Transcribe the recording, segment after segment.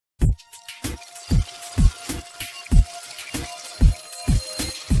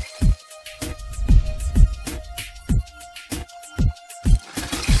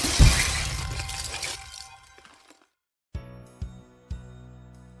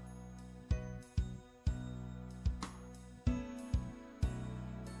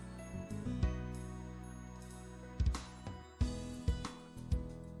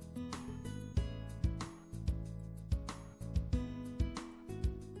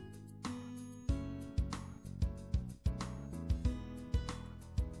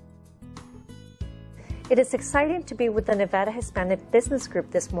It is exciting to be with the Nevada Hispanic Business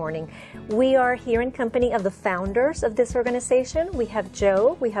Group this morning. We are here in company of the founders of this organization. We have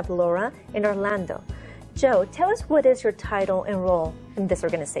Joe, we have Laura, and Orlando. Joe, tell us what is your title and role in this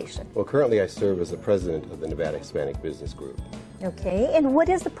organization? Well, currently I serve as the president of the Nevada Hispanic Business Group. Okay, and what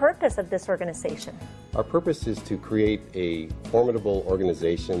is the purpose of this organization? Our purpose is to create a formidable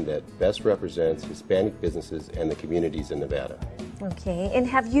organization that best represents Hispanic businesses and the communities in Nevada. Okay, and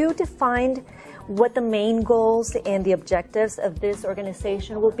have you defined what the main goals and the objectives of this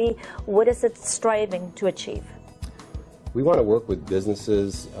organization will be? What is it striving to achieve? We want to work with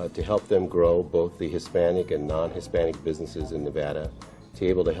businesses to help them grow, both the Hispanic and non-Hispanic businesses in Nevada, to be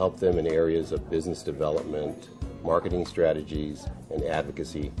able to help them in areas of business development, marketing strategies, and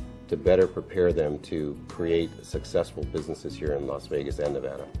advocacy to better prepare them to create successful businesses here in Las Vegas and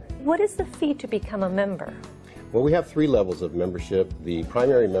Nevada. What is the fee to become a member? Well, we have 3 levels of membership. The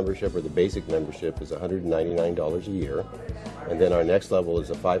primary membership, or the basic membership, is $199 a year. And then our next level is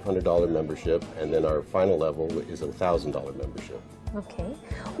a $500 membership. And then our final level is a $1,000 membership. Okay.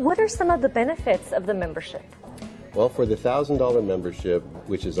 What are some of the benefits of the membership? Well, for the $1,000 membership,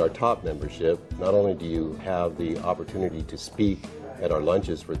 which is our top membership, not only do you have the opportunity to speak at our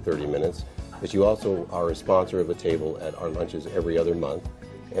lunches for 30 minutes, but you also are a sponsor of a table at our lunches every other month.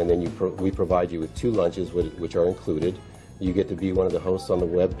 And then we provide you with 2 lunches which are included. You get to be one of the hosts on the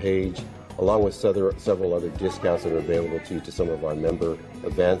web page, along with several other discounts that are available to you to some of our member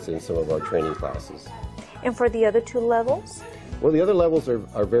events and some of our training classes. And for the other 2 levels? Well, the other levels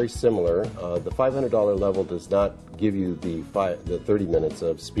are very similar. The $500 level does not give you the 30 minutes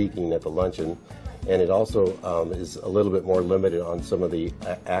of speaking at the luncheon, and it also is a little bit more limited on some of the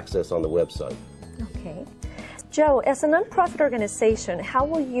access on the website. Okay. Joe, as a nonprofit organization, how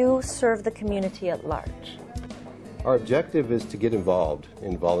will you serve the community at large? Our objective is to get involved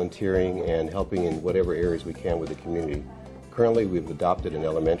in volunteering and helping in whatever areas we can with the community. Currently, we've adopted an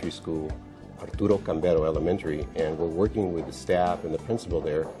elementary school, Arturo Cambero Elementary, and we're working with the staff and the principal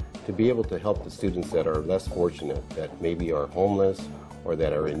there to be able to help the students that are less fortunate, that maybe are homeless or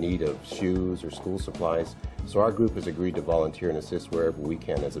that are in need of shoes or school supplies. So our group has agreed to volunteer and assist wherever we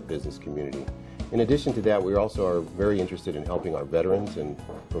can as a business community. In addition to that, we also are very interested in helping our veterans and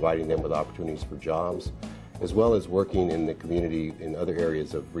providing them with opportunities for jobs, as well as working in the community in other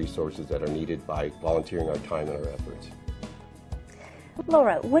areas of resources that are needed by volunteering our time and our efforts.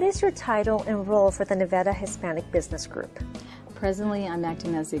 Laura, what is your title and role for the Nevada Hispanic Business Group? Presently, I'm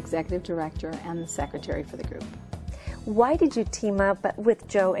acting as the executive director and the secretary for the group. Why did you team up with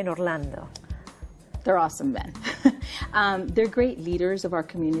Joe and Orlando? They're awesome men. They're great leaders of our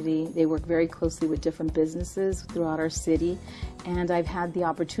community. They work very closely with different businesses throughout our city, and I've had the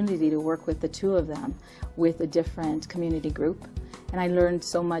opportunity to work with the 2 of them with a different community group, and I learned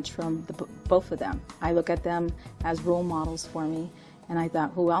so much from both of them. I look at them as role models for me, and I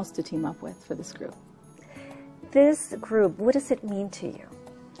thought, who else to team up with for this group? This group, what does it mean to you?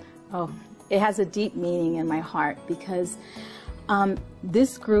 Oh, it has a deep meaning in my heart because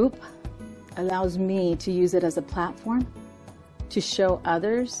this group allows me to use it as a platform to show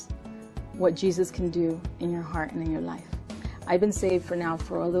others what Jesus can do in your heart and in your life. I've been saved for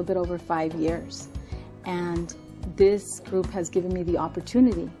a little bit over 5 years, and this group has given me the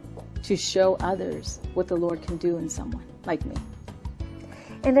opportunity to show others what the Lord can do in someone like me.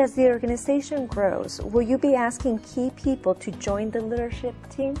 And as the organization grows, will you be asking key people to join the leadership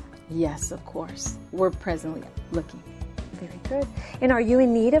team? Yes, of course. We're presently looking. Very good. And are you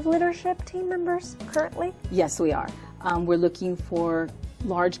in need of leadership team members currently? Yes, we are. We're looking for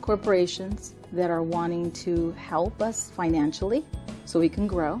large corporations that are wanting to help us financially so we can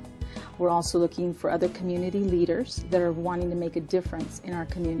grow. We're also looking for other community leaders that are wanting to make a difference in our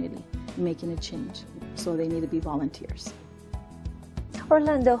community, making a change. So they need to be volunteers.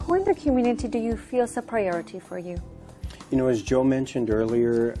 Orlando, who in the community do you feel is a priority for you? You know, as Joe mentioned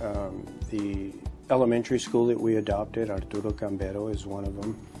earlier, the elementary school that we adopted, Arturo Cambero, is one of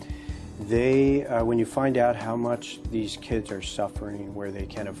them. When you find out how much these kids are suffering, where they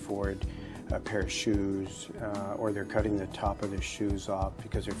can't afford a pair of shoes, or they're cutting the top of their shoes off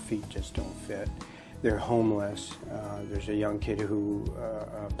because their feet just don't fit. They're homeless. There's a young kid who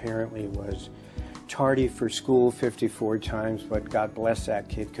apparently was tardy for school 54 times, but God bless that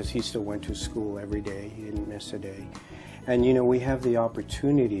kid because he still went to school every day. He didn't miss a day. And you know, we have the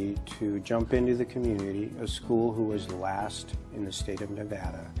opportunity to jump into the community, a school who was last in the state of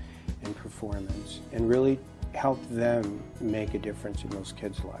Nevada in performance, and really help them make a difference in those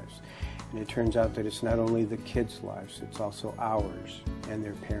kids' lives. And it turns out that it's not only the kids' lives, it's also ours and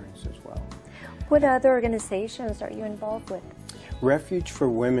their parents as well. What other organizations are you involved with? Refuge for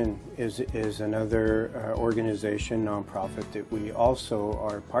Women is another organization, nonprofit, that we also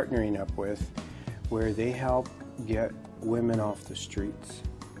are partnering up with, where they help get women off the streets.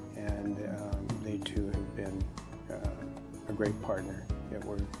 And they too have been a great partner at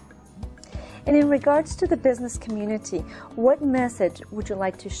work. And in regards to the business community, what message would you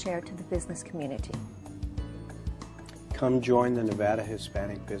like to share to the business community? Come join the Nevada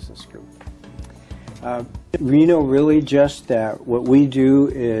Hispanic Business Group. Really just that what we do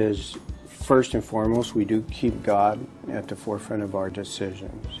is, first and foremost, we do keep God at the forefront of our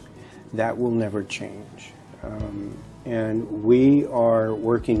decisions. That will never change. And we are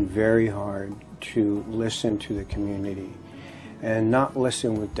working very hard to listen to the community, and not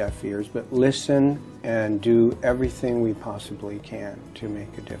listen with deaf ears, but listen and do everything we possibly can to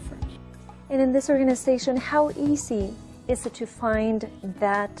make a difference. And in this organization, how easy is it to find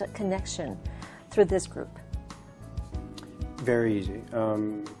that connection through this group? Very easy.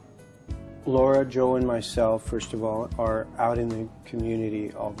 Laura, Joe, and myself, first of all, are out in the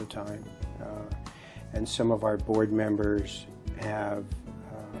community all the time. And some of our board members have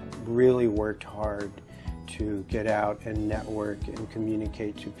really worked hard to get out and network and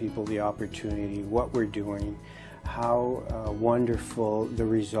communicate to people the opportunity, what we're doing, how wonderful the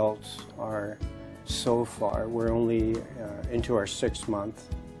results are so far. We're only into our 6th month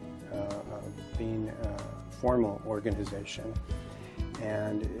of being a formal organization,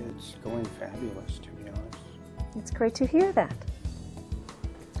 and it's going fabulous, to be honest. It's great to hear that.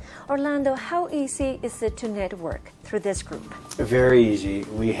 Orlando, how easy is it to network through this group? Very easy.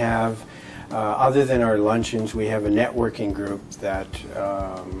 We have, other than our luncheons, we have a networking group that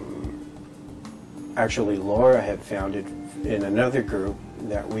actually Laura had founded in another group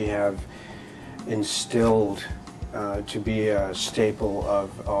that we have instilled to be a staple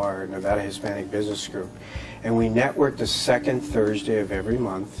of our Nevada Hispanic Business Group. And we network the 2nd Thursday of every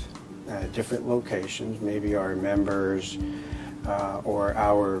month at different locations, maybe our members or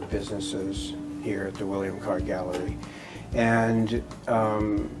our businesses here at the William Carr Gallery. And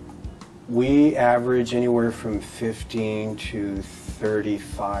we average anywhere from 15 to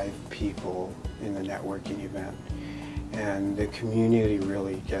 35 people in the networking event. And the community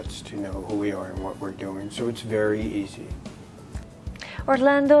really gets to know who we are and what we're doing, so it's very easy.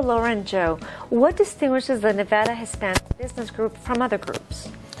 Orlando, Laura, and Joe, what distinguishes the Nevada Hispanic Business Group from other groups?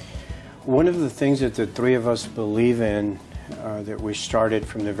 One of the things that the three of us believe in, that we started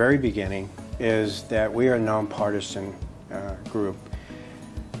from the very beginning, is that we are a nonpartisan group.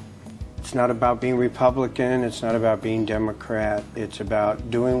 It's not about being Republican, it's not about being Democrat, it's about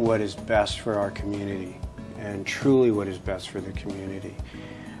doing what is best for our community, and truly what is best for the community.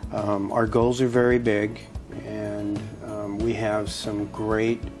 Our goals are very big, and we have some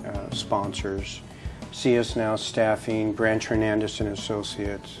great sponsors. CS Now Staffing, Branch Hernandez and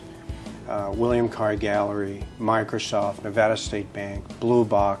Associates, William Carr Gallery, Microsoft, Nevada State Bank, Blue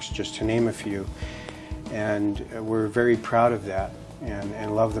Box, just to name a few. And we're very proud of that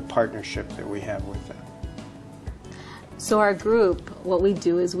and love the partnership that we have with them. So our group, what we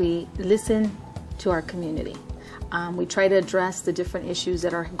do is we listen to our community. We try to address the different issues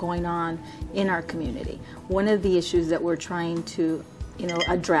that are going on in our community. One of the issues that we're trying to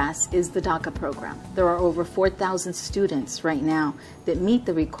address is the DACA program. There are over 4,000 students right now that meet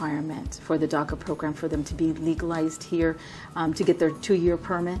the requirement for the DACA program for them to be legalized here, to get their 2-year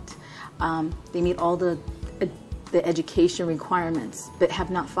permit. They meet all the education requirements but have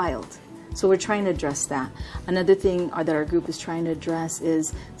not filed. So we're trying to address that. Another thing that our group is trying to address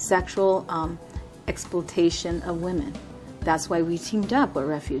is sexual exploitation of women. That's why we teamed up with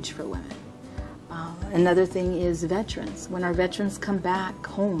Refuge for Women. Another thing is veterans. When our veterans come back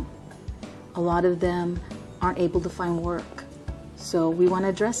home, a lot of them aren't able to find work. So we want to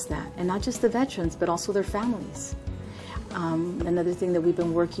address that, and not just the veterans, but also their families. Another thing that we've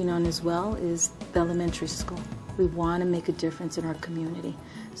been working on as well is the elementary school. We want to make a difference in our community.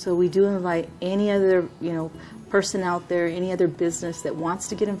 So we do invite any other person out there, any other business that wants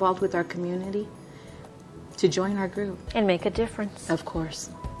to get involved with our community to join our group. And make a difference. Of course.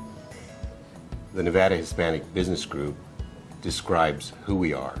 The Nevada Hispanic Business Group describes who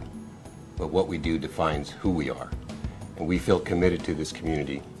we are, but what we do defines who we are. And we feel committed to this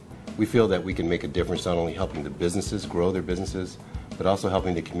community. We feel that we can make a difference not only helping the businesses grow their businesses, but also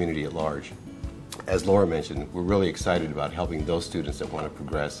helping the community at large. As Laura mentioned, we're really excited about helping those students that want to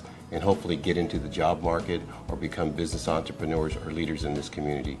progress and hopefully get into the job market or become business entrepreneurs or leaders in this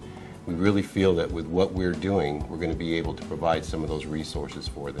community. We really feel that with what we're doing, we're going to be able to provide some of those resources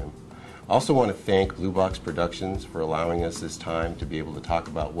for them. I also want to thank Blue Box Productions for allowing us this time to be able to talk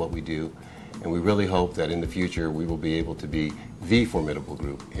about what we do and we really hope that in the future we will be able to be the formidable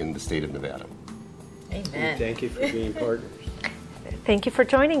group in the state of Nevada. Amen. Thank you for being partners. Thank you for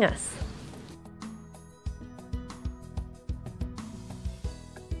joining us.